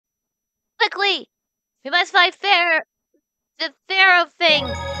Exactly! We must find the Pheroh thing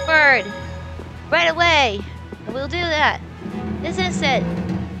bird right away. And we'll do that. This instant.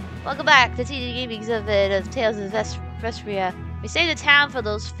 Welcome back to TD Gaming's of Tales of Vesperia. We saved the town for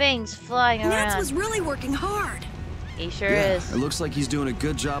those things flying around. Natz was really working hard. He sure is. It looks like he's doing a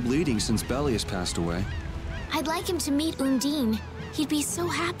good job leading since Belly has passed away. I'd like him to meet Undine. He'd be so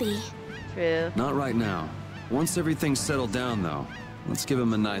happy. True. Not right now. Once everything's settled down, though, let's give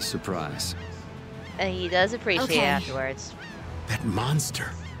him a nice surprise. And he does appreciate it afterwards. That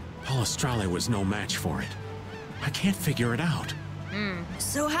monster. Palestrale was no match for it. I can't figure it out.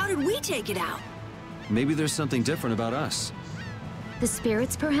 So how did we take it out? Maybe there's something different about us. The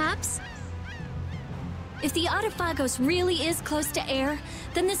spirits, perhaps? If the Autophagos really is close to air,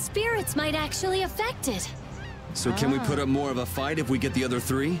 then the spirits might actually affect it. So can we put up more of a fight if we get the other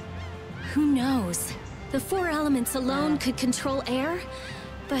three? Who knows? The 4 elements alone could control air,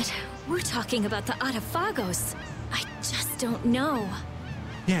 but we're talking about the Autophagos. I just don't know.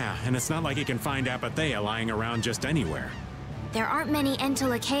 Yeah, and it's not like you can find Apathea lying around just anywhere. There aren't many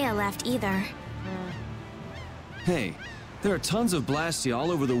Entelekea left either. Hey, there are tons of Blastia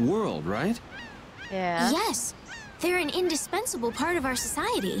all over the world, right? Yeah. Yes, they're an indispensable part of our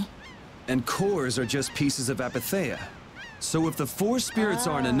society. And cores are just pieces of Apathea. So if the 4 spirits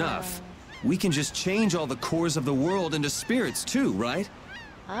aren't enough, we can just change all the cores of the world into spirits too, right?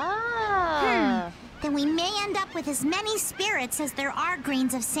 Then we may end up with as many spirits as there are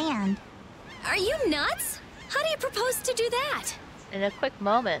grains of sand. Are you nuts? How do you propose to do that? In a quick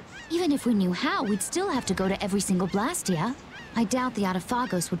moment. Even if we knew how, we'd still have to go to every single Blastia. I doubt the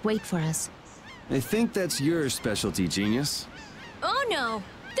Autophagos would wait for us. I think that's your specialty, genius. Oh no!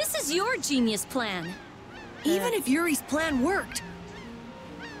 This is your genius plan! Even if Yuri's plan worked,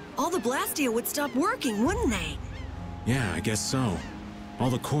 all the Blastia would stop working, wouldn't they? Yeah, I guess so. All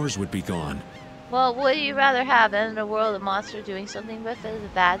the cores would be gone. Well, would you rather have in a world a monster doing something with it, the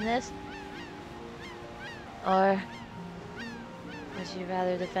badness? Or would you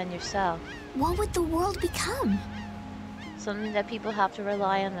rather defend yourself? What would the world become? Something that people have to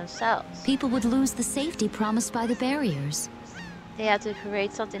rely on themselves. People would lose the safety promised by the barriers. They have to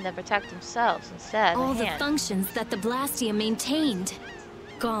create something that protect themselves instead. All the functions that the Blastia maintained.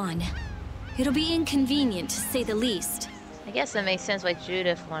 Gone. It'll be inconvenient, to say the least. I guess that makes sense why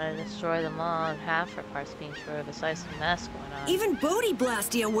Judith wanted to destroy them all and half her parts being true besides the mess going on. Even Bodhi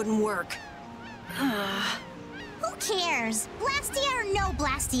Blastia wouldn't work. Who cares? Blastia or no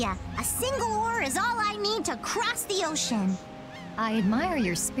Blastia? A single ore is all I need to cross the ocean. I admire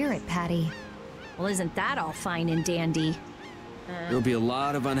your spirit, Patty. Well, isn't that all fine and dandy? There'll be a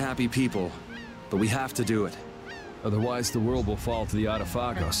lot of unhappy people, but we have to do it. Otherwise, the world will fall to the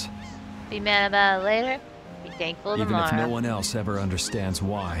Autophagos. Be mad about it later. Be thankful tomorrow. Even if no one else ever understands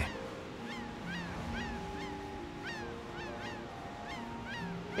why.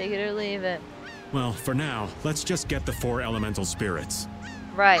 Take it or leave it. Well, for now, let's just get the 4 elemental spirits.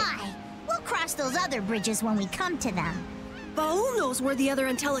 Right. Aye, we'll cross those other bridges when we come to them. Baul knows where the other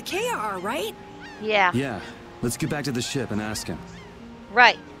Entelekea are, right? Yeah. Yeah, let's get back to the ship and ask him.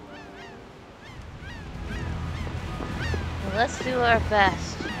 Right. Well, let's do our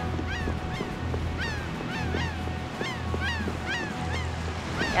best.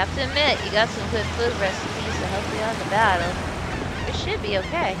 You have to admit, you got some good food recipes to help you on the battle. It should be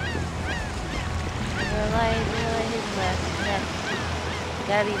okay. Rely his left, next.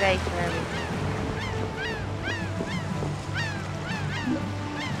 Gotta be ready for everything.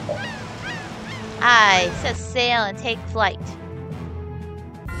 Aye, set sail and take flight.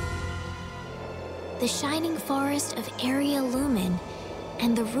 The shining forest of Area Lumen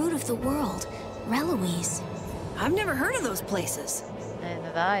and the root of the world, Reloise. I've never heard of those places. And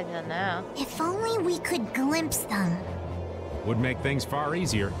have I done now? If only we could glimpse them. Would make things far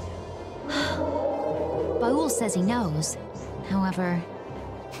easier. Baul says he knows. However,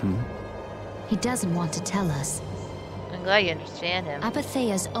 he doesn't want to tell us. I'm glad you understand him.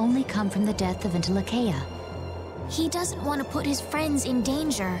 Apathea's only come from the death of Entelekea. He doesn't want to put his friends in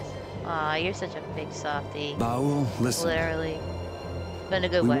danger. Aw, you're such a big softie. Baul, listen. Literally. But in a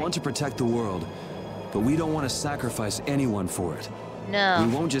good We way. want to protect the world, but we don't want to sacrifice anyone for it. No.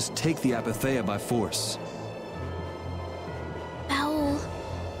 We won't just take the Apathea by force. Baul,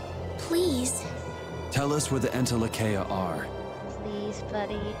 please. Tell us where the Entelekea are. Please,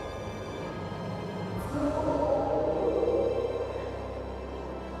 buddy.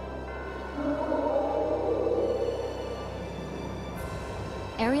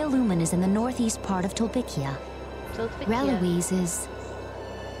 Area Lumen is in the northeast part of Tolbikia. Reloise is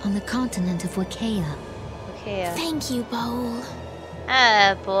on the continent of Wicaya. Wicaya. Thank you, Baul.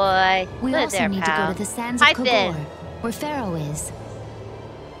 Ah, boy. We Good also there, need pal. to go to the sands of Pipe in. Kogor, where Pheroh is.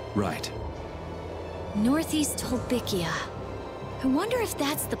 Right. Northeast Tolbikia. I wonder if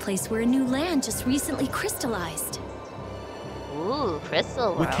that's the place where a new land just recently crystallized. Ooh,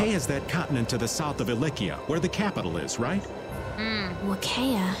 Crystal World. Wakaya's that continent to the south of Ilikia, where the capital is, right?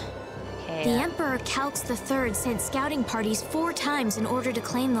 Wakaya. Okay. The Emperor Calx III sent scouting parties 4 times in order to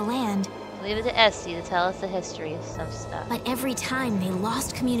claim the land. Leave it to Esty to tell us the history of some stuff. But every time they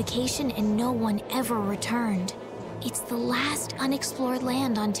lost communication and no one ever returned. It's the last unexplored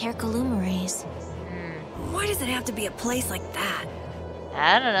land on Terkalumares. Why does it have to be a place like that?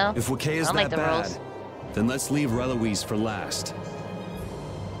 I don't know. If Wakaya's I'll make that the bad, rules. then let's leave Reloise for last.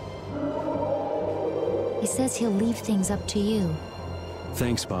 He says he'll leave things up to you.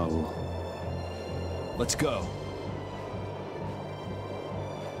 Thanks, Baul. Let's go.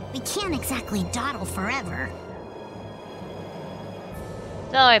 We can't exactly dawdle forever.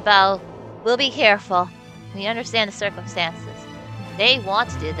 Don't worry, Belle. We'll be careful. We understand the circumstances. They want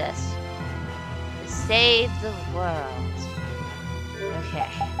to do this. To save the world. Okay.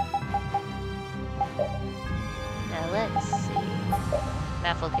 Now let's see.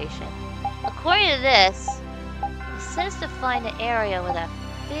 Map location. According to this, it says to find the area where that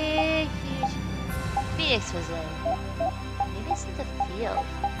big, huge Phoenix was in. Maybe it's in the field.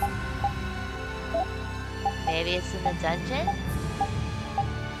 Maybe it's in the dungeon?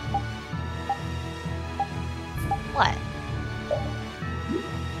 What?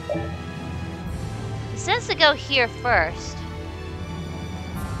 It says to go here first.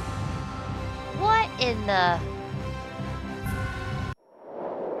 What in the...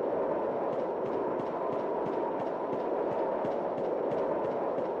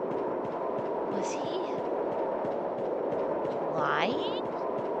 Was he lying?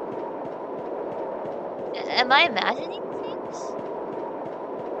 Am I imagining things?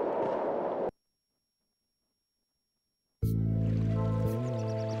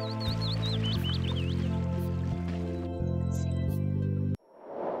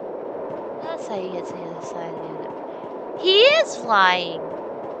 That's how you get to the other side of the unit. He is flying!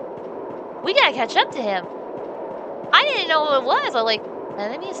 We gotta catch up to him. I didn't know what it was. I'm like,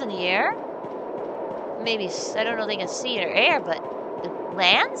 enemies in the air? Maybe, I don't know if they can see or air, but it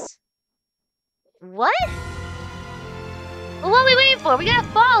lands? What? Well, what are we waiting for? We gotta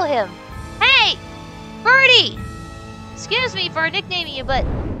follow him. Hey! Birdie! Excuse me for nicknaming you, but...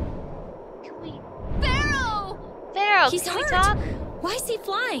 Can we... Pheroh! Pheroh, He's can we hurt. talk? Why is he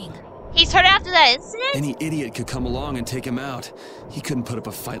flying? He's hurt after that incident? Any idiot could come along and take him out. He couldn't put up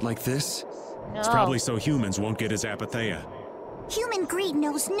a fight like this. No. It's probably so humans won't get his apatheia. Human greed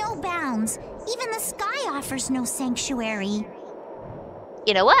knows no bounds. Even the sky offers no sanctuary.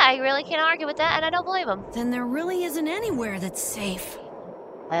 You know what? I really can't argue with that, and I don't blame him. Then there really isn't anywhere that's safe.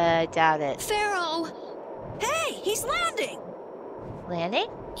 I doubt it. Pheroh! Hey, he's landing! Landing?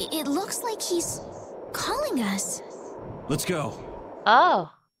 It looks like he's calling us. Let's go.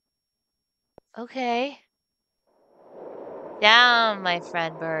 Oh. Okay. Down, my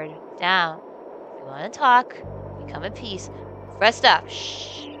friend bird. Down. If you want to talk, we come in peace. Rest up.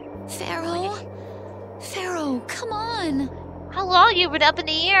 Shh. Pheroh? Pheroh, come on! How long you been up in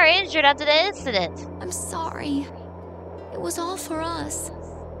the air injured after the incident? I'm sorry. It was all for us.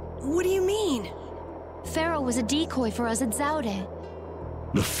 What do you mean? Pheroh was a decoy for us at Zaude.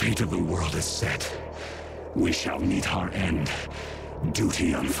 The fate of the world is set. We shall meet our end.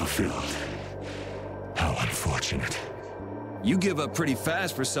 Duty unfulfilled. How unfortunate. You give up pretty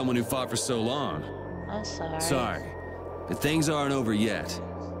fast for someone who fought for so long. I'm sorry. Sorry, but things aren't over yet.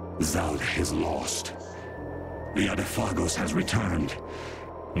 Zaude is lost. The Adaphagos has returned.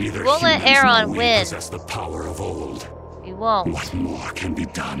 Neither We'll let humans Aaron nor we win. possess the power of old. We won't. What more can be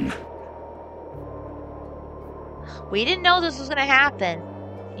done? We didn't know this was gonna happen.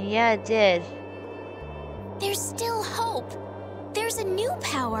 And yeah, it did. There's still hope. There's a new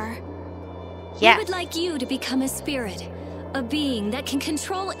power. Yeah. We would like you to become a spirit. A being that can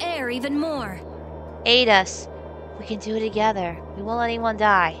control air even more. Aid us. We can do it together. We won't let anyone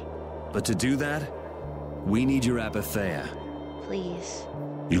die. But to do that, we need your apatheia. Please.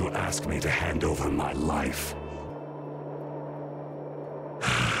 You ask me to hand over my life.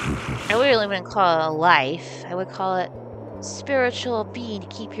 I really wouldn't call it a life. I would call it spiritual being to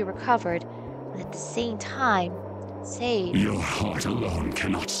keep you recovered, but at the same time, save. Your heart alone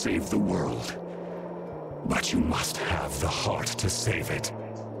cannot save the world. But you must have the heart to save it.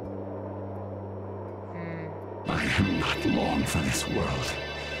 I am not long for this world.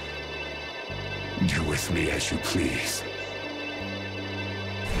 Do with me as you please.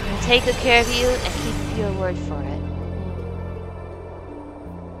 I'm gonna take good care of you and keep your word for it.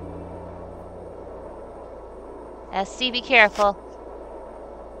 Esty, be careful.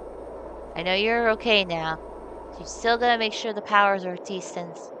 I know you're okay now. You still gotta make sure the powers are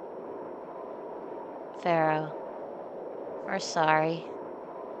decent. Pheroh. We're sorry.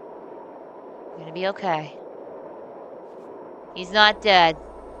 You're gonna be okay. He's not dead.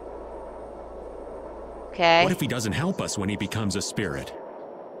 Okay? What if he doesn't help us when he becomes a spirit?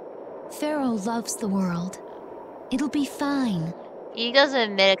 Pheroh loves the world. It'll be fine. He doesn't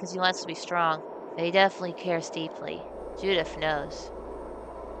admit it because he wants to be strong. But he definitely cares deeply. Judith knows.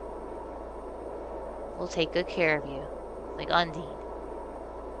 We'll take good care of you. Like Undine.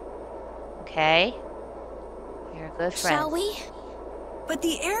 Okay? You're a good friend. Shall we? But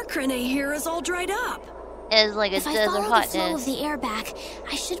the air crane here is all dried up. It's like a If I desert follow the flow of hotness. the air back,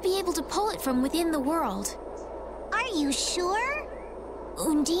 I should be able to pull it from within the world. Are you sure?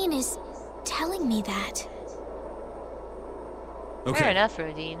 Undine is telling me that. Okay. Fair enough,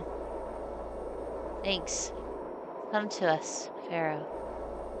 Undine. Thanks. Come to us, Pheroh.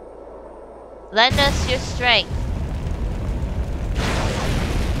 Lend us your strength.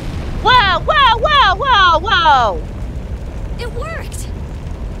 Whoa, whoa, whoa, whoa, whoa! It worked!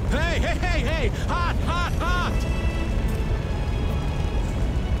 Hey, hey, hey, hey! Hot, hot, hot!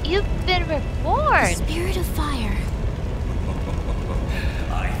 You've been reborn! Spirit of fire.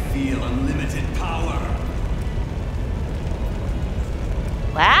 I feel unlimited power.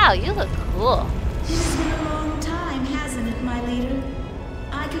 Wow, you look cool. It's been a long time, hasn't it, my leader?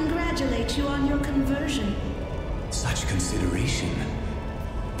 I congratulate you on your conversion. Such consideration.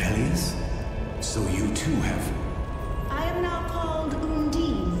 Peleus? So you too have... I am now called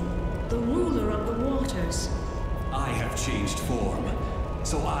Undine, the ruler of the waters. I have changed form,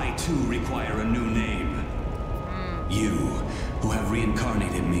 so I too require a new name. You, who have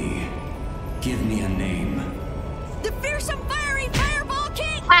reincarnated me, give me a name. The fearsome fiery fireball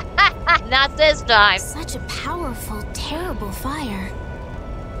king! Not this time. Such a powerful, terrible fire.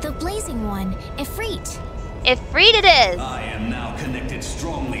 The blazing one, Ifrit. Ifrit it is. I am now connected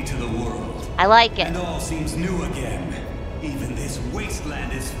strongly to the world. I like it. And all seems new again. Even this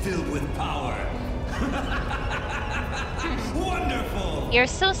wasteland is filled with power. Wonderful! You're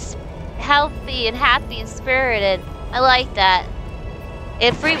so healthy and happy and spirited. I like that.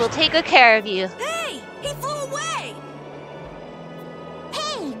 Ifrit will take good care of you. Hey! He flew away!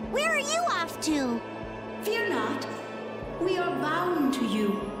 Hey, where are you off to? Fear not. We are bound to you.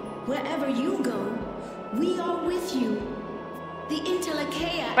 Wherever you go, we are with you. The Intellikeia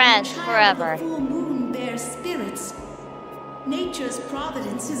and Friends the child forever. of the full moon bear spirits. Nature's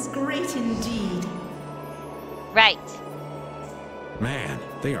providence is great indeed. Right. Man,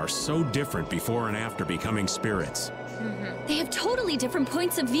 they are so different before and after becoming spirits. They have totally different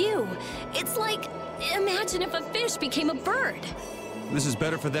points of view. It's like, imagine if a fish became a bird. This is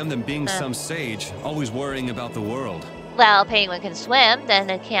better for them than being some sage, always worrying about the world. Well, a penguin can swim, then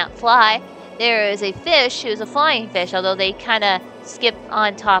it can't fly. There is a fish who's a flying fish, although they kind of skip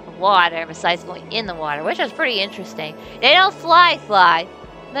on top of water besides going in the water, which is pretty interesting. They don't fly,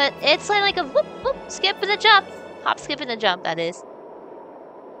 but it's like a whoop, whoop, skip and a jump. Hop, skip and a jump, that is.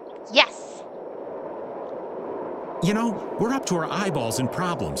 Yes! You know, we're up to our eyeballs in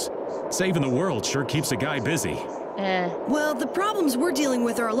problems. Saving the world sure keeps a guy busy. Well, the problems we're dealing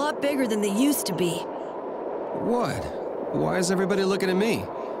with are a lot bigger than they used to be. What? Why is everybody looking at me?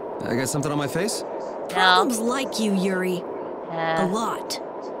 I got something on my face? Problems like you, Yuri. A lot.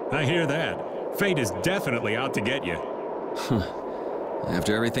 I hear that. Fate is definitely out to get you.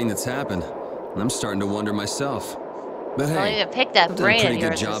 After everything that's happened, I'm starting to wonder myself. But Well, hey, you can pick that I've done a brain pretty of good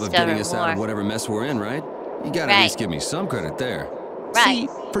yours job and of stuff getting it us out of more. whatever mess we're in, right? You gotta at Right. least give me some credit there. Right. See,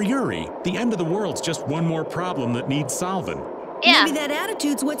 for Yuri, the end of the world's just one more problem that needs solving. Yeah. Maybe that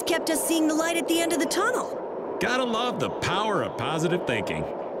attitude's what's kept us seeing the light at the end of the tunnel. Gotta love the power of positive thinking.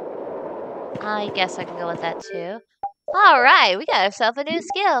 I guess I can go with that too. Alright, we got ourselves a new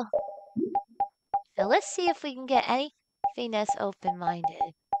skill. Now let's see if we can get anything that's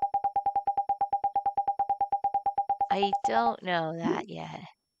open-minded. I don't know that yet.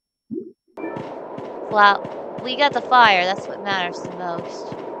 Well, we got the fire. That's what matters the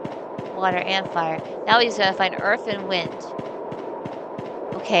most. Water and fire. Now we just gotta find earth and wind.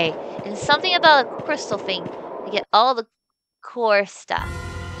 Okay, and something about a crystal thing to get all the core stuff.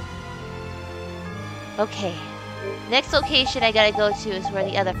 Okay, next location I gotta go to is where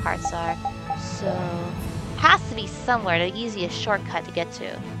the other parts are. So, has to be somewhere, the easiest shortcut to get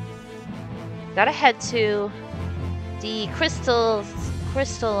to. Gotta head to the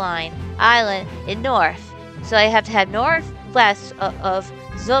crystalline island in north. So I have to head northwest of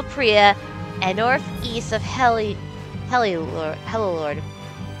Vesperia and northeast of Helilord.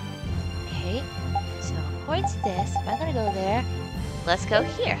 Okay, so according to this, I'm not gonna go there. Let's go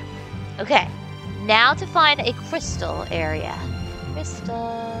here. Okay. Now to find a crystal area.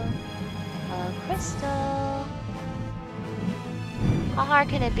 Crystal. Crystal. How hard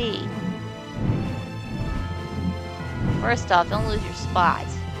can it be? First off, don't lose your spot.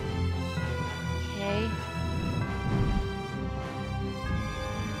 Okay.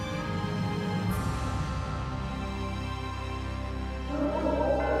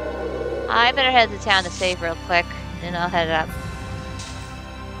 I better head to town to save real quick, and I'll head up.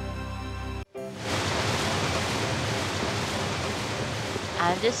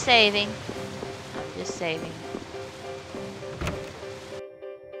 I'm just saving. I'm just saving.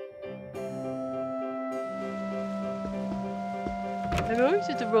 I'm always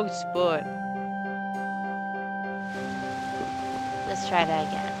at the wrong spot. Let's try that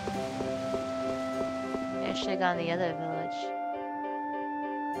again. I should have gone to the other village.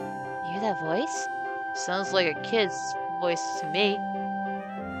 You hear that voice? Sounds like a kid's voice to me.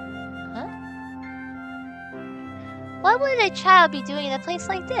 Huh? What would a child be doing in a place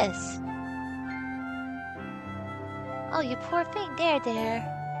like this? Oh, you poor thing. There.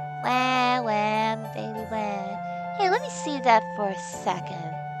 Wah, wah, baby, wah. Hey, let me see that for a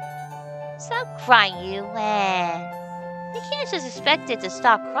second. Stop crying, you. Wah. You can't just expect it to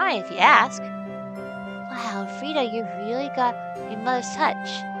stop crying if you ask. Wow, Frida, you really got your mother's touch.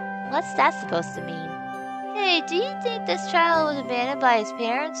 What's that supposed to mean? Hey, do you think this child was abandoned by his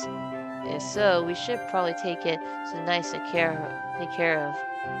parents? If so, we should probably take it so nice to take care of.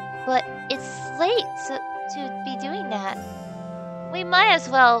 But it's late to be doing that. We might as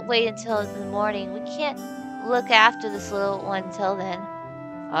well wait until the morning. We can't look after this little one until then.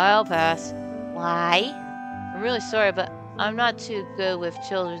 I'll pass. Why? I'm really sorry, but I'm not too good with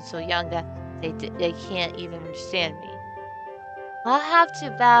children so young that they can't even understand me. I'll have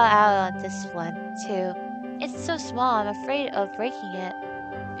to bow out on this one, too. It's so small, I'm afraid of breaking it.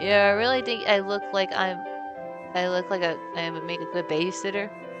 Yeah, I really think I make a good babysitter.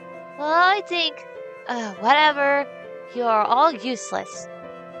 Well, I think, whatever. You are all useless.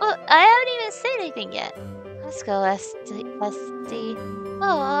 Well, I haven't even said anything yet. Let's go, Esty.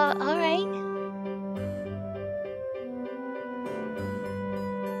 Oh, alright.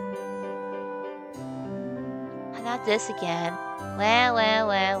 Not this again. Wah.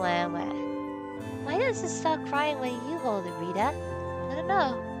 Why does it stop crying when you hold it, Rita? I don't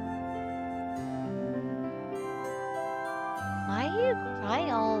know. Why are you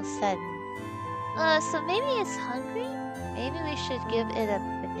crying all of a sudden? So maybe it's hungry? Maybe we should give it a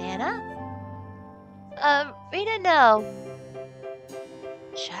banana? Rita, no.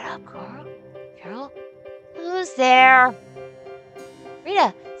 Shut up, Carol. Who's there?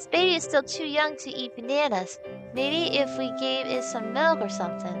 Rita, this baby is still too young to eat bananas. Maybe if we gave it some milk or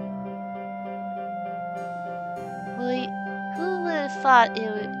something. Who would have thought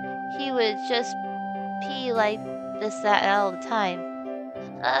he would just pee like that all the time?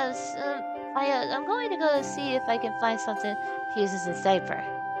 I'm going to go see if I can find something to use as a diaper.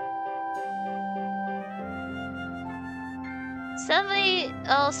 Somebody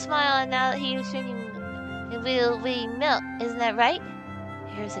will smile now that he was drinking milk, isn't that right?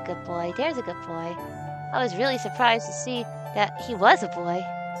 There's a good boy. I was really surprised to see that he was a boy.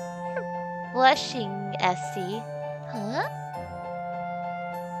 You're blushing, Esty. Huh?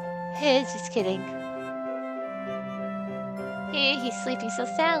 Hey, just kidding. He's sleeping so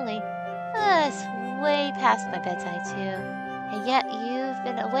soundly. It's way past my bedtime, too. And yet you've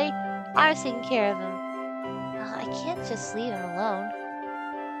been away. I was taking care of him. I can't just leave him alone.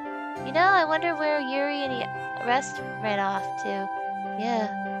 You know, I wonder where Yuri and the rest ran off to. Yeah.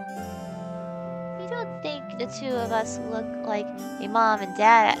 You don't think the two of us look like a mom and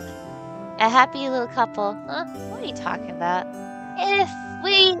dad? A happy little couple? Huh? What are you talking about? If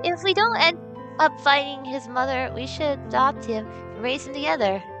we don't end up fighting his mother, we should adopt him and raise him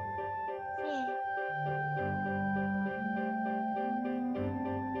together.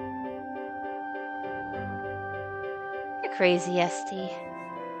 You're crazy, Esty.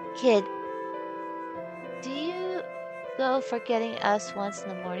 Kid, do you go forgetting us once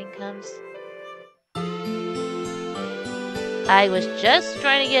the morning comes? I was just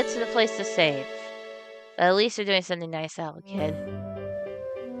trying to get to the place to save. But at least you're doing something nice out, kid.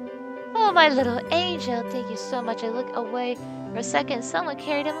 Oh, my little angel, thank you so much. I looked away for a second. Someone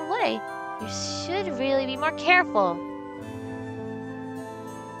carried him away. You should really be more careful.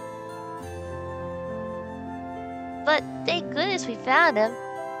 But thank goodness we found him.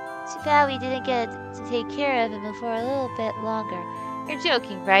 Too bad we didn't get to take care of him for a little bit longer. You're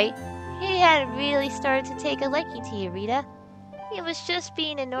joking, right? He hadn't really started to take a liking to you, Rita. He was just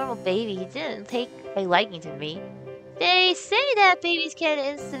being a normal baby. He didn't take a liking to me. They say that babies can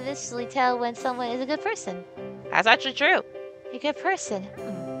instinctively tell when someone is a good person. That's actually true. A good person.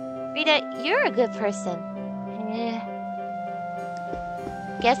 Rita, you're a good person.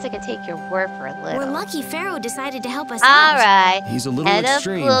 Guess I can take your word for a little. We're lucky Pheroh decided to help us out. Alright. He's a little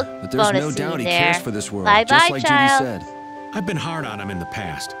extreme, but there's no doubt he cares for this world, Bye just bye, like child. Judy said. I've been hard on him in the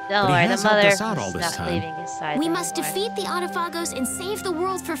past, Don't but worry, he the has helped mother us out all is this not time. leaving his side We must anymore. defeat the Autophagos and save the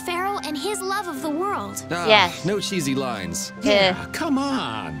world for Pheroh and his love of the world. Yes. No cheesy lines. Yeah, come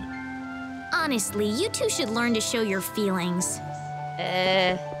on. Honestly, you two should learn to show your feelings.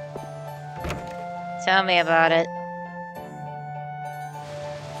 Tell me about it.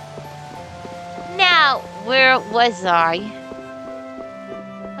 Now, where was I?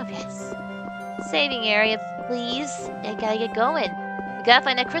 Oh, yes. Saving area, please. I gotta get going. We gotta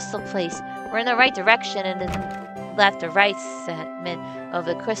find a crystal place. We're in the right direction and then left or right segment of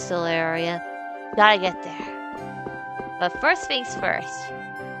the crystal area. Gotta get there. But first things first.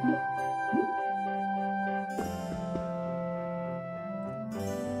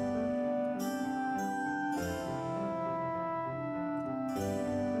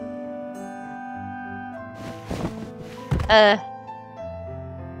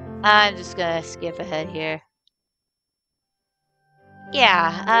 I'm just gonna skip ahead here.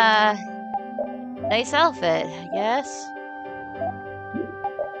 Yeah, nice outfit, I guess.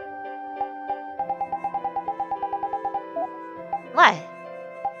 What?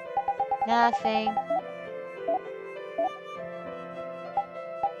 Nothing.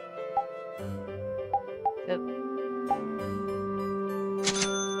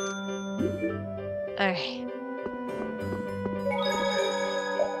 Alright.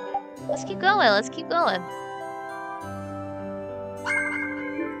 Let's keep going, let's keep going.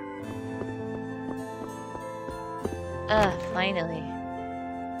 Finally.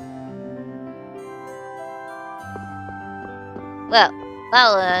 Well, that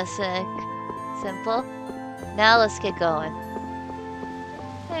was simple. Now let's get going.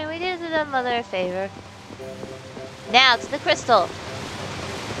 Hey, we did the mother a favor. Now to the crystal.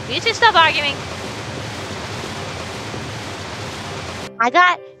 You two stop arguing. I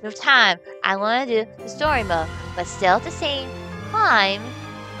got no time. I want to do the story mode, but still at the same time,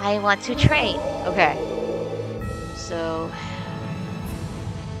 I want to train. Okay. So,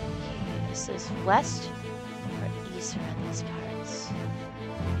 this is west or east around these parts.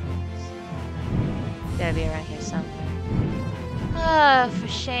 Gotta be around here somewhere. Ah, for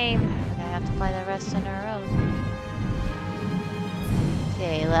shame. We're gonna have to find the rest on our own.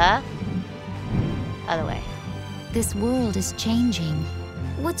 Kayla. Other way. This world is changing.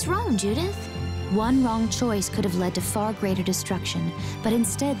 What's wrong, Judith? One wrong choice could have led to far greater destruction, but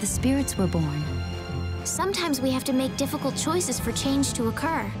instead the spirits were born. Sometimes we have to make difficult choices for change to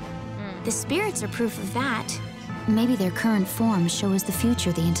occur. The spirits are proof of that. Maybe their current forms show us the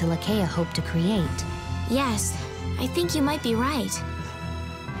future the Intellekea hope to create. Yes, I think you might be right.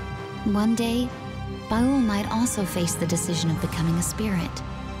 One day, Baul might also face the decision of becoming a spirit.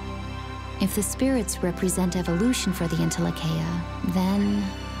 If the spirits represent evolution for the Intellekea, then...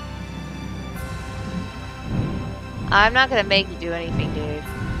 I'm not gonna make you do anything, dude.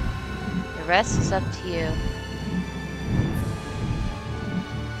 The rest is up to you.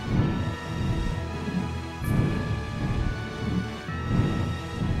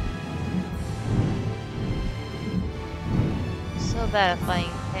 So bad at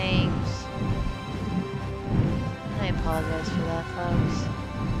finding things. I apologize for that, folks.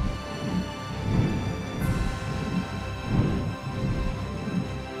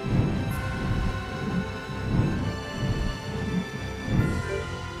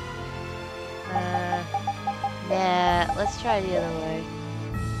 Yeah, let's try the other way.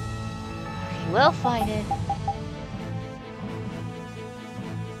 Okay, we'll find it.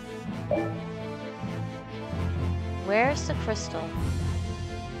 Where's the crystal?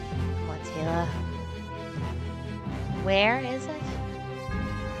 Come on, Taylor. Where is it?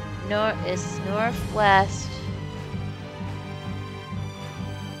 It's northwest. Northwest.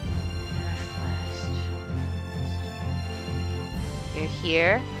 You're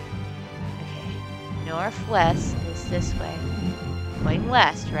here. Northwest is this way. Going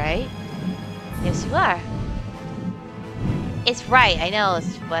west, right? Yes, you are. It's right. I know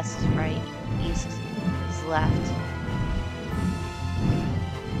it's west is right. East is left.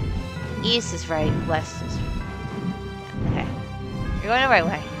 East is right. West is... Yeah, okay. You're going the right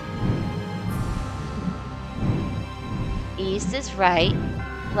way. East is right.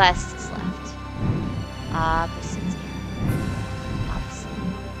 West is left. Opposite.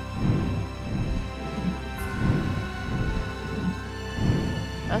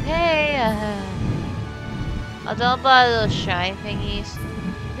 Okay, oh, don't buy those shiny thingies.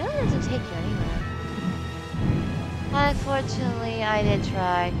 It really doesn't take you anywhere. Unfortunately, I did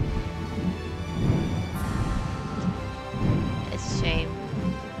try. It's a shame.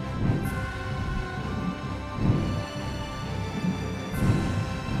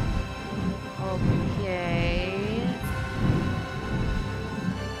 Okay.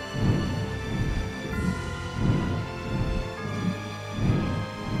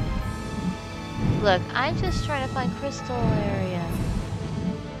 Look, I'm just trying to find crystal area.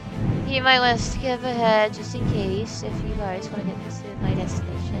 You might want to skip ahead just in case if you guys want to get to my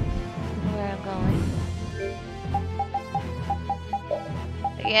destination, where I'm going.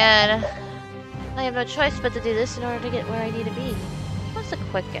 Again, I have no choice but to do this in order to get where I need to be. What's the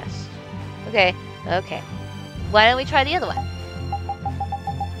quickest? Okay, okay. Why don't we try the other one?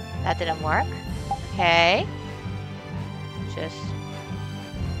 That didn't work. Okay. Just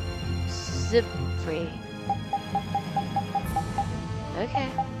zip free. Okay.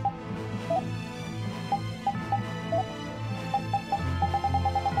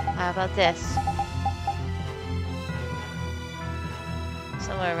 How about this?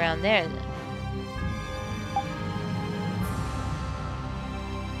 Somewhere around there then.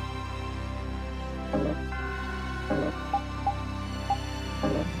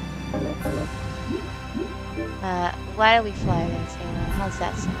 Why don't we fly there, Taylor? How's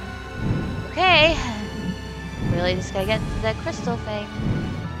that sound? Okay. Really just gotta get into that crystal thing.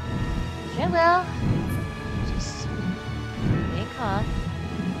 Sure will. Just stay calm.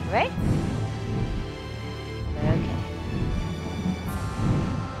 Right? Okay.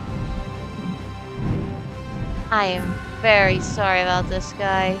 I am very sorry about this,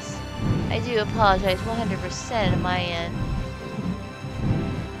 guys. I do apologize 100% on my end.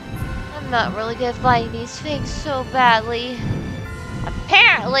 I'm not really good at fighting these things so badly.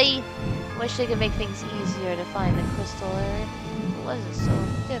 Apparently, wish they could make things easier to find the crystal area. It wasn't so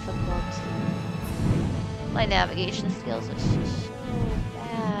difficult. My navigation skills are just so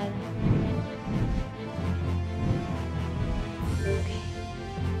bad. Okay.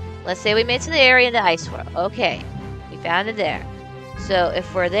 Let's say we made it to the area in the ice world. Okay. We found it there. So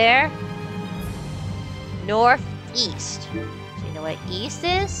if we're there, northeast. So you know what east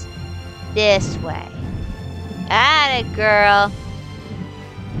is? This way. Atta girl.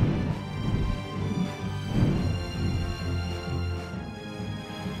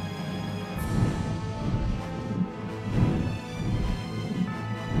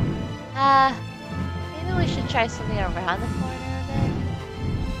 Maybe we should try something around the corner a bit.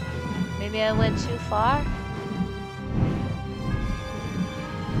 Maybe I went too far.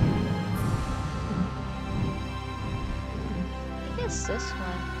 I think it's this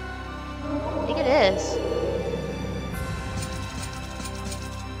one. I think it is.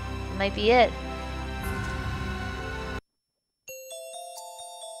 It might be it.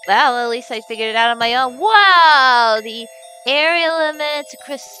 Well, at least I figured it out on my own. Wow! The area limit to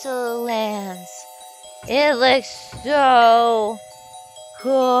crystal lands. It looks so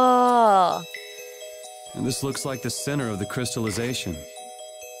cool. And this looks like the center of the crystallization.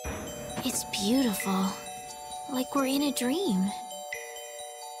 It's beautiful. Like we're in a dream.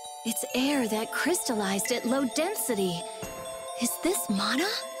 It's air that crystallized at low density. Is this mana?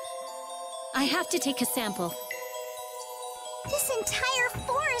 I have to take a sample. This entire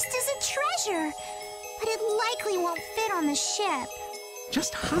forest is a treasure, but it likely won't fit on the ship.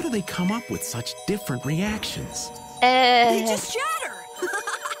 Just how do they come up with such different reactions? They just shatter!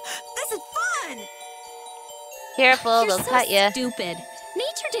 This is fun! Careful, You're they'll so cut you. stupid.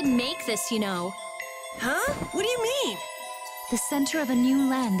 Nature didn't make this, you know. Huh? What do you mean? The center of a new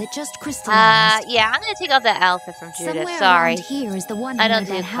land that just crystallized. Yeah, I'm gonna take off that outfit from Judith. Somewhere Sorry. around here is the one I where don't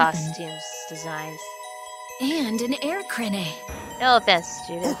do that happened. costumes designs. And an air crane. No offense,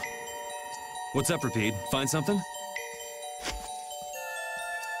 Judith. What's up, Repeat? Find something?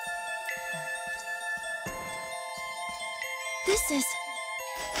 This is...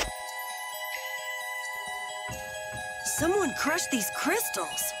 Someone crushed these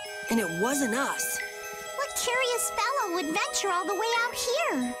crystals, and it wasn't us. What curious fellow would venture all the way out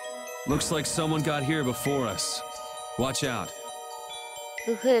here? Looks like someone got here before us. Watch out.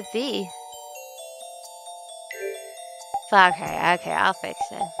 Who could it be? Okay, okay, I'll fix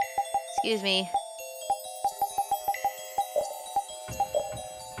it. Excuse me.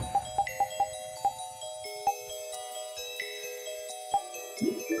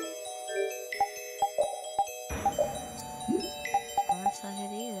 Oh, that's not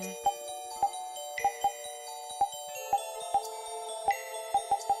it either.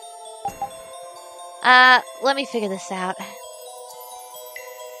 Let me figure this out.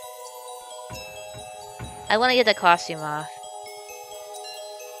 I want to get the costume off.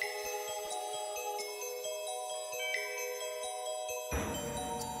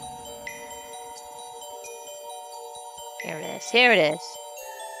 Here it is. Here it is.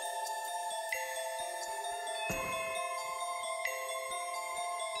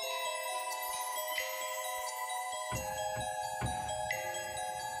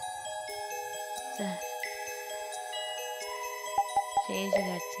 Changing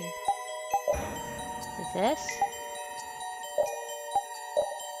our teeth. Is this?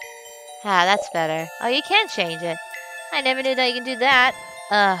 Ah, that's better. Oh, you can change it. I never knew that you can do that.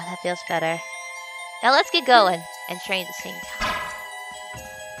 That feels better. Now let's get going and train at the same time.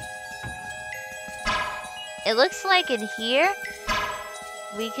 It looks like in here,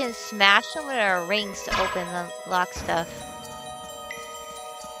 we can smash them with our rings to open the lock stuff.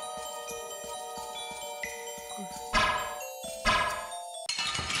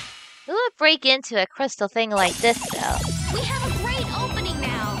 Who would break into a crystal thing like this, though? We have a great opening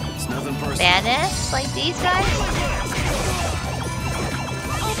now. It's nothing personal. Bandits? Like these guys?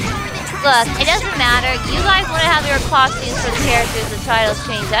 Look, it doesn't matter. You guys want to have your costumes for the characters and titles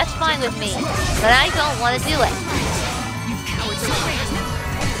changed. That's fine with me. But I don't want to do it.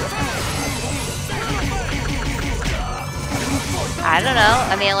 I don't know.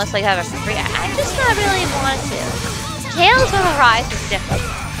 I mean, unless I have it for free. I just not really want to. Tales of Arise is different.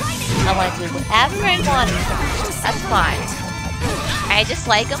 I want to do whatever I want to. That's fine. I just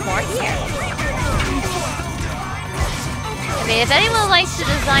like them more here. I mean, if anyone likes to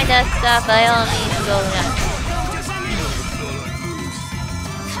design that stuff, by all means, go nuts.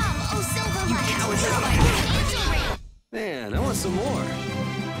 Man, I want some more.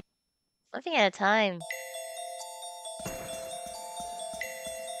 One thing at a time.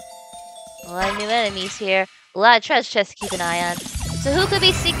 A lot of new enemies here. A lot of treasure chests to keep an eye on. So who could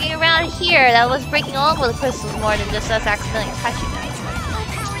be sneaking around here that was breaking all over the crystals more than just us accidentally touching them?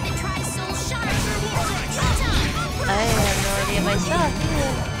 I have no idea myself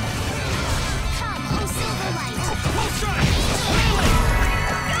either.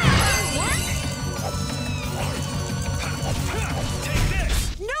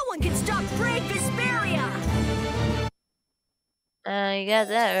 No one can stop Brave Vesperia! You got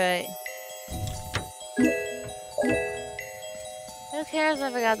that right. Who cares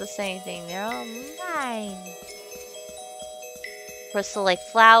if I got the same thing? They're all mine. Crystal Lake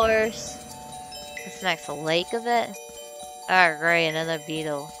flowers. What's next? A lake of it? Oh, great. Another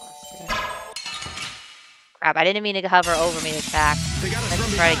beetle. Crap, I didn't mean to hover over me to attack.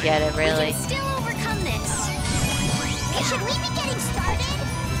 Let's try to get it, really. We can still overcome this. Hey, should we be getting started?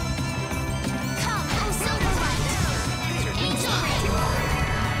 Come, oh Silverlight. Angel Ray.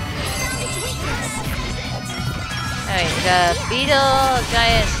 Found its weakness. Alright, we got beetle,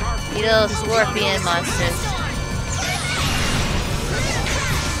 giant beetle, scorpion monsters.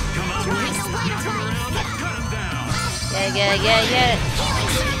 Get it.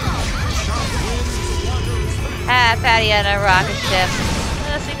 Ah, Patty on a rocket ship.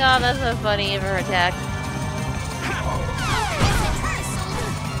 Nothing on, that's so funny of her attack.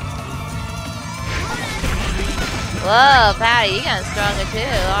 Whoa, Patty, you got stronger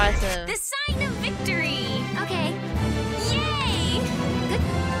too. Awesome. The sign of victory. Okay.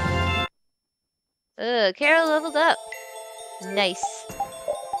 Yay! Carol leveled up. Nice.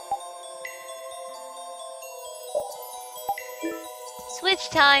 Switch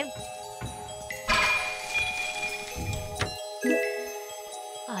time.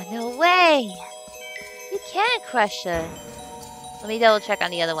 Oh, no way. You can't crush it. Let me double check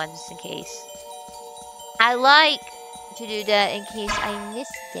on the other one just in case. I like to do that in case I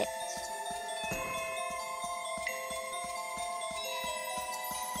missed it.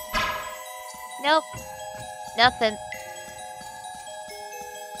 Nope. Nothing.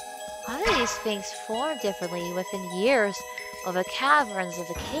 How do these things form differently within years of the caverns of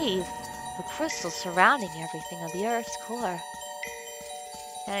the cave, the crystals surrounding everything on the Earth's core?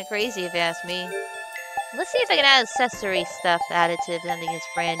 Kinda crazy if you ask me. Let's see if I can add accessory stuff added to something that's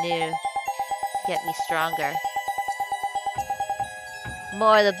brand new to get me stronger.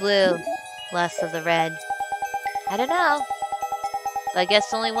 More of the blue, less of the red. I don't know. But I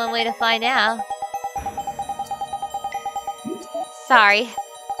guess only one way to find out. Sorry,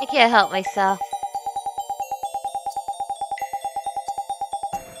 I can't help myself.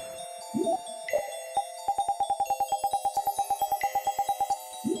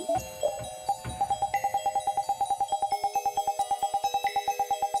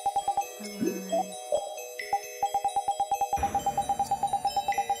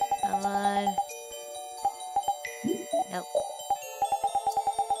 Come on. Nope.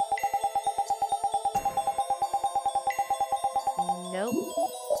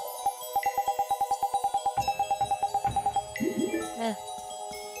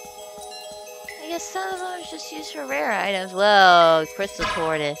 I guess some of them are just used for rare items. Whoa, crystal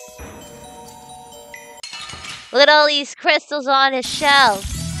tortoise. Look at all these crystals on his shelf.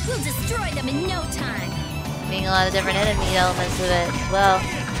 We'll destroy them in no time. Being a lot of different enemy elements of it as well.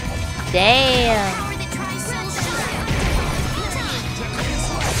 Damn.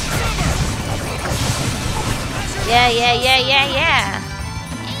 Yeah.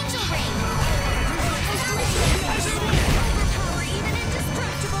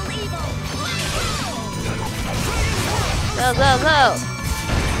 Go.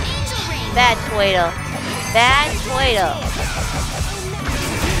 Bad Twiddle.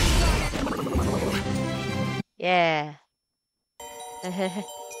 Yeah.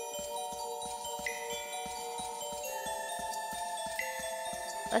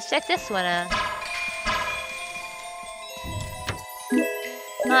 Let's check this one out.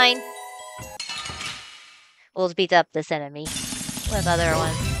 Mine. We'll beat up this enemy. What other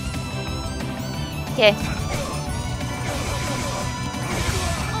one? Okay.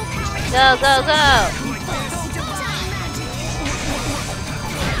 Go. Go.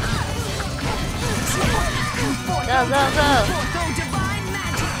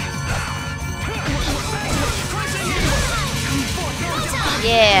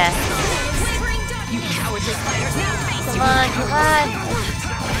 Yeah. Come on.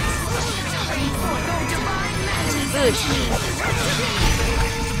 Boosh.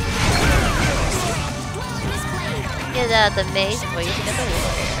 Get out the maze before you get the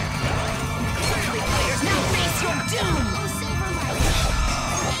war.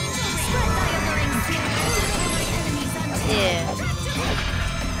 Yeah.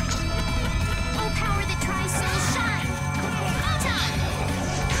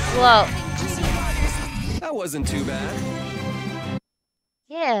 Whoa. That wasn't too bad.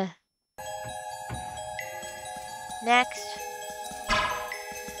 Yeah. Next.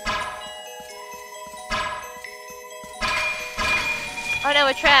 Oh no,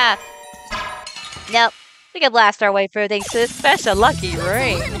 we're trapped. Nope. We can blast our way through thanks to this special lucky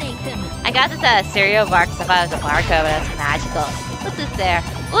ring. I got this at a cereal bar because I thought it was a barcode, but it's magical. What's this there?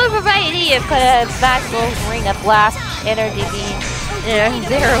 Blue variety and put a magical ring of blast energy beam. 0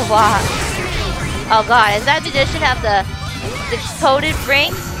 watt. Oh god, does that magician have the coded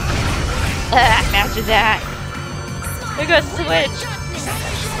ring? Imagine that. We're gonna switch.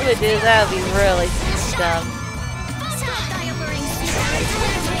 We're gonna do that. Would be really dumb.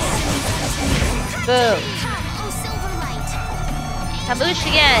 Boom. Kaboosh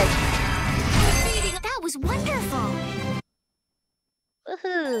again. That was wonderful.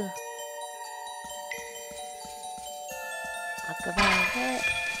 Woohoo. Walk around it.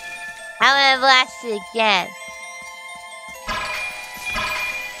 I'm gonna blast it again.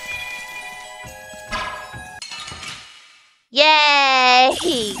 Yay!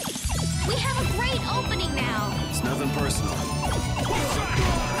 We have a great opening now. It's nothing personal.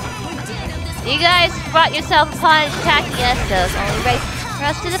 You guys brought yourself upon attacking us, so it's only right for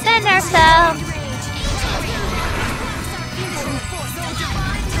us to defend ourselves.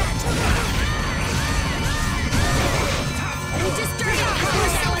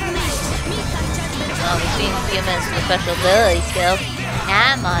 Oh, between humans with special ability skills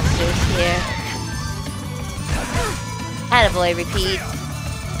and monsters here. Attaboy, repeat.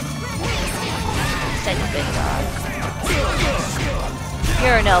 Such a big dog.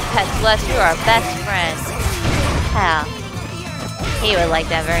 You're no pet bless, you're our best friend. Pal. He would like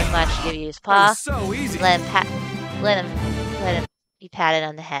that very much. Give you his paw. So easy. Let him be patted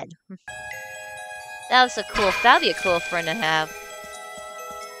on the head. That'd be a cool friend to have.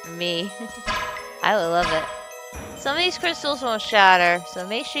 For me. I would love it. Some of these crystals won't shatter, so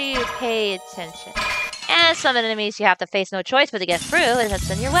make sure you pay attention. And some enemies you have to face no choice but to get through, and that's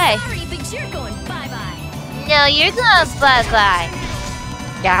in your way. Sorry, but you're going bye-bye. No, you're going bye-bye.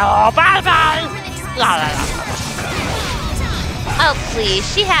 Go bye-bye. Oh, please.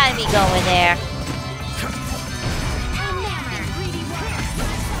 She had me going there.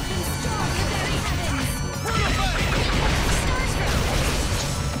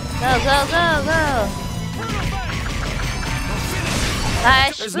 Go.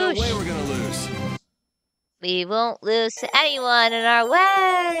 Hush, There's no way we're gonna lose. We won't lose to anyone in our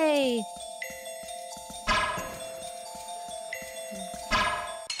way.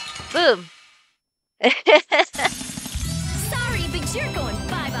 Boom. Sorry, but you're going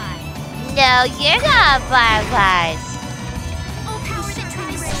bye-bye. No, you're not bye-bye.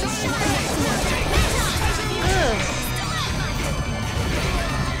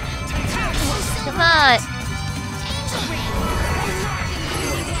 Come on.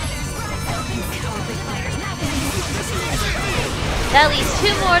 That leaves 2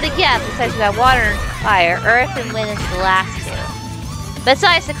 more to get, besides we got water and fire. Earth and wind is the last 2.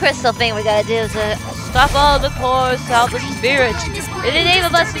 Besides the crystal thing we gotta do to stop all the cores, stop the spirits. In the name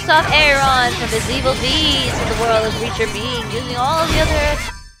of us to stop Aaron from his evil deeds in the world of creature being, using all the other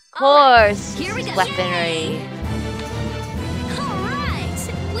cores, weaponry.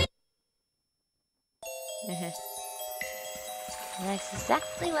 That's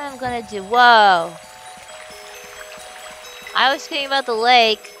exactly what I'm gonna do. Whoa! I was thinking about the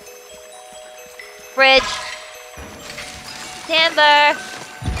lake. Fridge. Timber.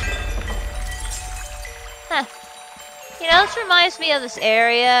 Huh. You know, this reminds me of this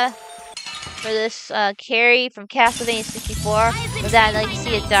area for this Carrie from Castlevania 64. With that, like, you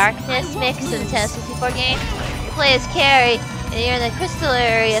see a darkness mix in the Nintendo 64 game. You play as Carrie, and you're in the crystal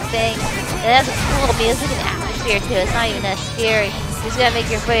area thing. And it has a cool music and atmosphere too. It's not even that scary. You just gotta make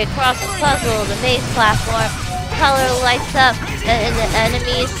your way across the puzzle, the maze platform. Color lights up, and the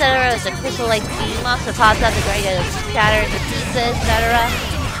enemy, etc. The crystal like beam monster pops up, and you're gonna shatter into pieces, etc.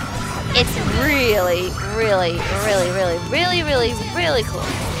 It's really, really, really, really, really, really, really cool.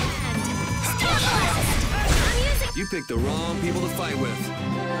 You picked the wrong people to fight with.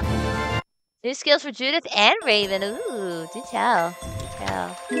 New skills for Judith and Raven. Ooh, do tell. Do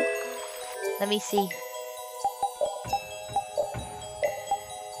tell. Let me see.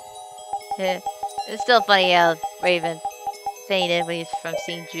 It's still funny how Raven fainted when he's from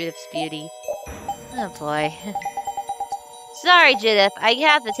seeing Judith's beauty. Oh boy. Sorry, Judith. I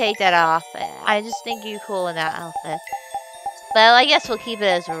have to take that off. I just think you're cool in that outfit. But I guess we'll keep it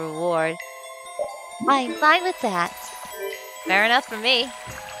as a reward. I'm fine with that. Fair enough for me.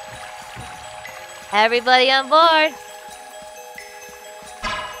 Everybody on board.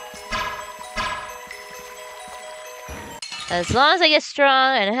 As long as I get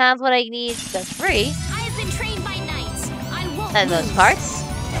strong and have what I need that's free. I have been trained by Natz. I won't And those parts.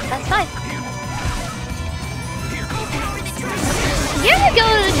 That's fine. You ever go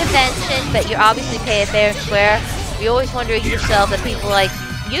to the convention, but you obviously pay it fair and square? You always wonder to yourself that people like,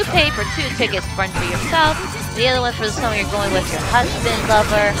 you pay for 2 tickets, one for yourself, the other one for someone you're going with, your husband,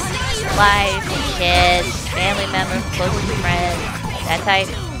 lover, wife, kids, family members, closest friends, that type.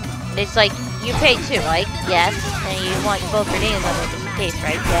 It's like, you paid 2, right? Yes. And you want both your names on it just in case,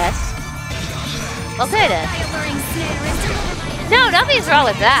 right? Yes. Okay then. No, nothing's wrong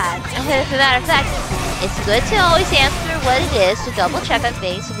with that. As a matter of fact, it's good to always answer what it is to double check on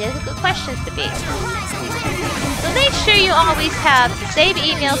things and get good questions to be. So make sure you always have save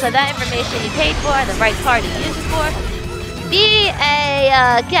emails of that information you paid for and the right card to use it for. Be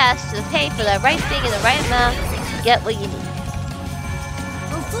a guest to pay for the right thing in the right amount to get what you need.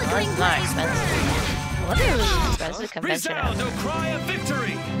 Oh, it's not expensive. I wonder if it was expensive convention.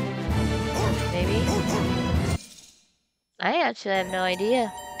 Maybe? I actually have no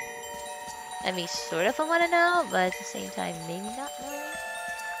idea. I mean, sort of I want to know, but at the same time, maybe not know.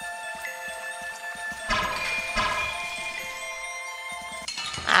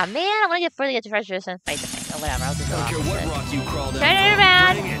 Ah man, I want to get further, get to treasures and fight the thing. Or whatever, I'll do the opposite. Don't care what rock you crawled Turn it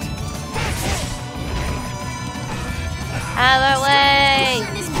around! Bring it. Out of our way!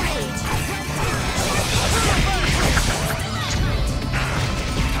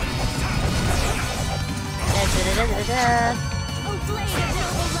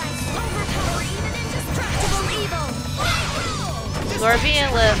 Scorpion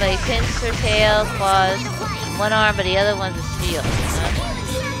with a pincer tail, claws, one arm, but the other one's a shield.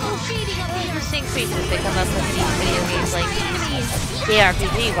 Interesting creatures they come up with in these video games like these,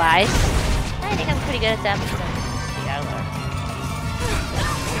 JRPG wise. I think I'm pretty good at them.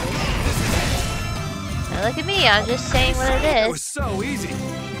 Now look at me, I'm just saying what it is. It was so easy.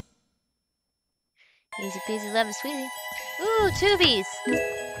 Easy peasy lemon squeezy. Ooh, tubies.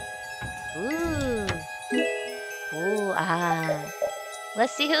 Ooh. Ooh, ah.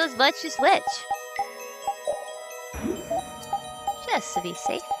 Let's see who's much is which. Just to be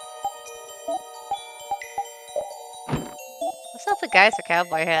safe. What's up with guys with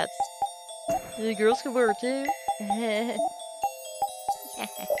cowboy hats? The girls can wear it too.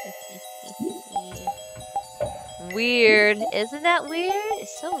 Weird. Isn't that weird?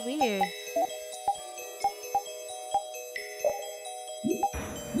 It's so weird.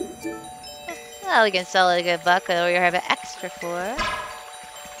 Well, we can sell it a good buck, or we have an extra for.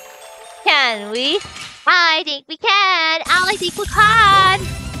 Can we? I think we can! I think we can!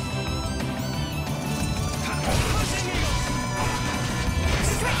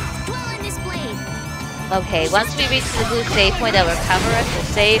 Okay, once we reach the blue save point that will cover us, we'll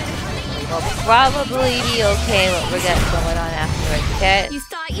save. We'll probably be okay what we're getting going on afterwards, okay? You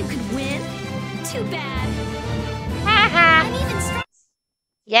thought you could win? Too bad. Haha! I'm even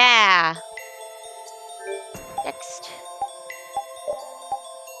Yeah. Next.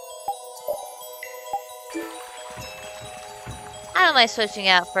 I don't mind switching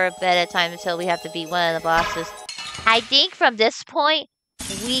out for a bit at a time until we have to beat one of the bosses. I think from this point,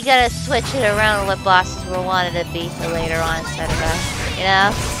 we gotta switch it around what bosses we wanted to be for later on instead of us. You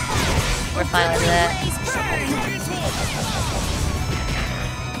know? We're fine with that.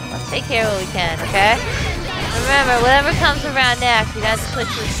 Let's take care of what we can, okay? Remember, whatever comes around next, we gotta switch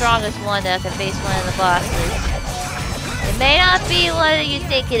to the strongest one that can face one of the bosses. It may not be what you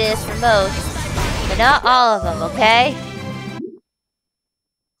think it is for most, but not all of them, okay?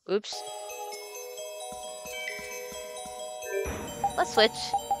 Oops. Let's switch.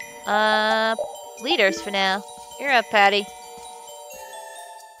 Leaders for now. You're up, Patty.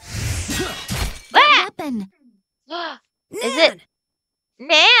 What weapon? Is it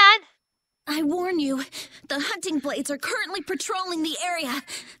Nan? I warn you, the hunting blades are currently patrolling the area.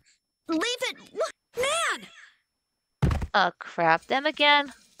 Leave it, Nan! Oh crap, them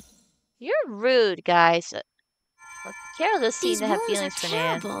again? You're rude, guys. Well, Carol does seem to have feelings for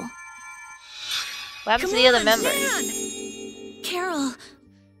Nan. What happens to the other members? Nan! Carol,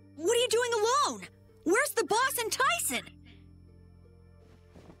 what are you doing alone? Where's the boss and Tyson?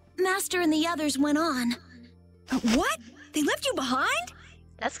 Master and the others went on. What? They left you behind?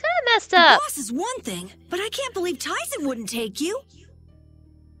 That's kind of messed up. The boss is one thing, but I can't believe Tyson wouldn't take you.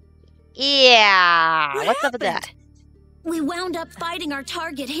 Yeah. What What's happened? up with that? We wound up fighting our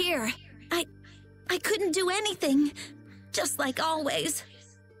target here. I couldn't do anything, just like always.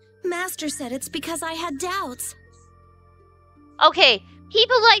 Master said it's because I had doubts. Okay,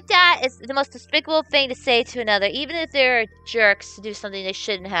 people like that is the most despicable thing to say to another, even if they're jerks to do something they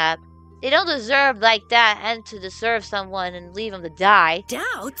shouldn't have. They don't deserve like that and to deserve someone and leave them to die.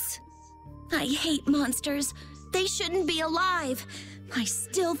 Doubts? I hate monsters. They shouldn't be alive. I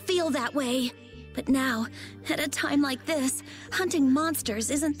still feel that way. But now, at a time like this, hunting monsters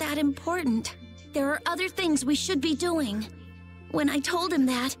isn't that important. There are other things we should be doing. When I told him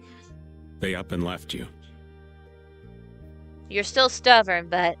that... They up and left you. You're still stubborn,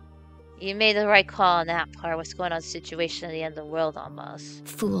 but you made the right call on that part. What's going on with the situation at the end of the world almost.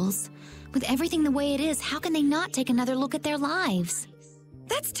 Fools. With everything the way it is, how can they not take another look at their lives?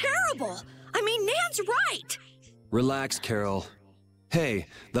 That's terrible! I mean, Nan's right! Relax, Carol. Hey,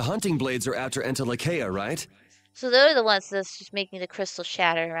 the hunting blades are after Entelekea, right? So they're the ones that's just making the crystal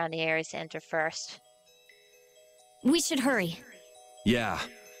shatter around the areas to enter first. We should hurry. Yeah.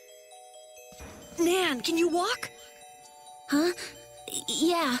 Nan, can you walk? Huh?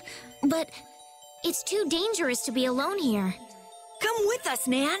 Yeah, but it's too dangerous to be alone here. Come with us,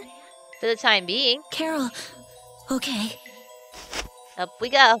 Nan. For the time being. Carol, okay. Up we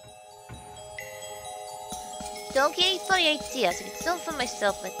go. Don't get any funny ideas. I can still film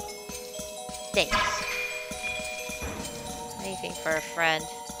myself with things. Anything for a friend.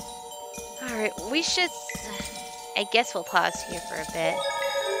 Alright, we should... I guess we'll pause here for a bit.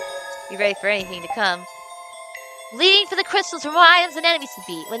 Be ready for anything to come. Leading for the crystals for more items and enemies to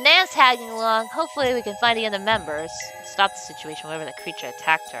beat. When Nan's tagging along, hopefully we can find the other members and stop the situation whenever that creature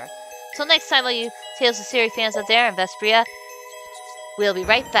attacked her. Till next time, all you Tales of Series fans out there in Vesperia, we'll be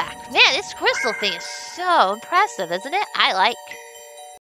right back. Man, this crystal thing is so impressive, isn't it? I like.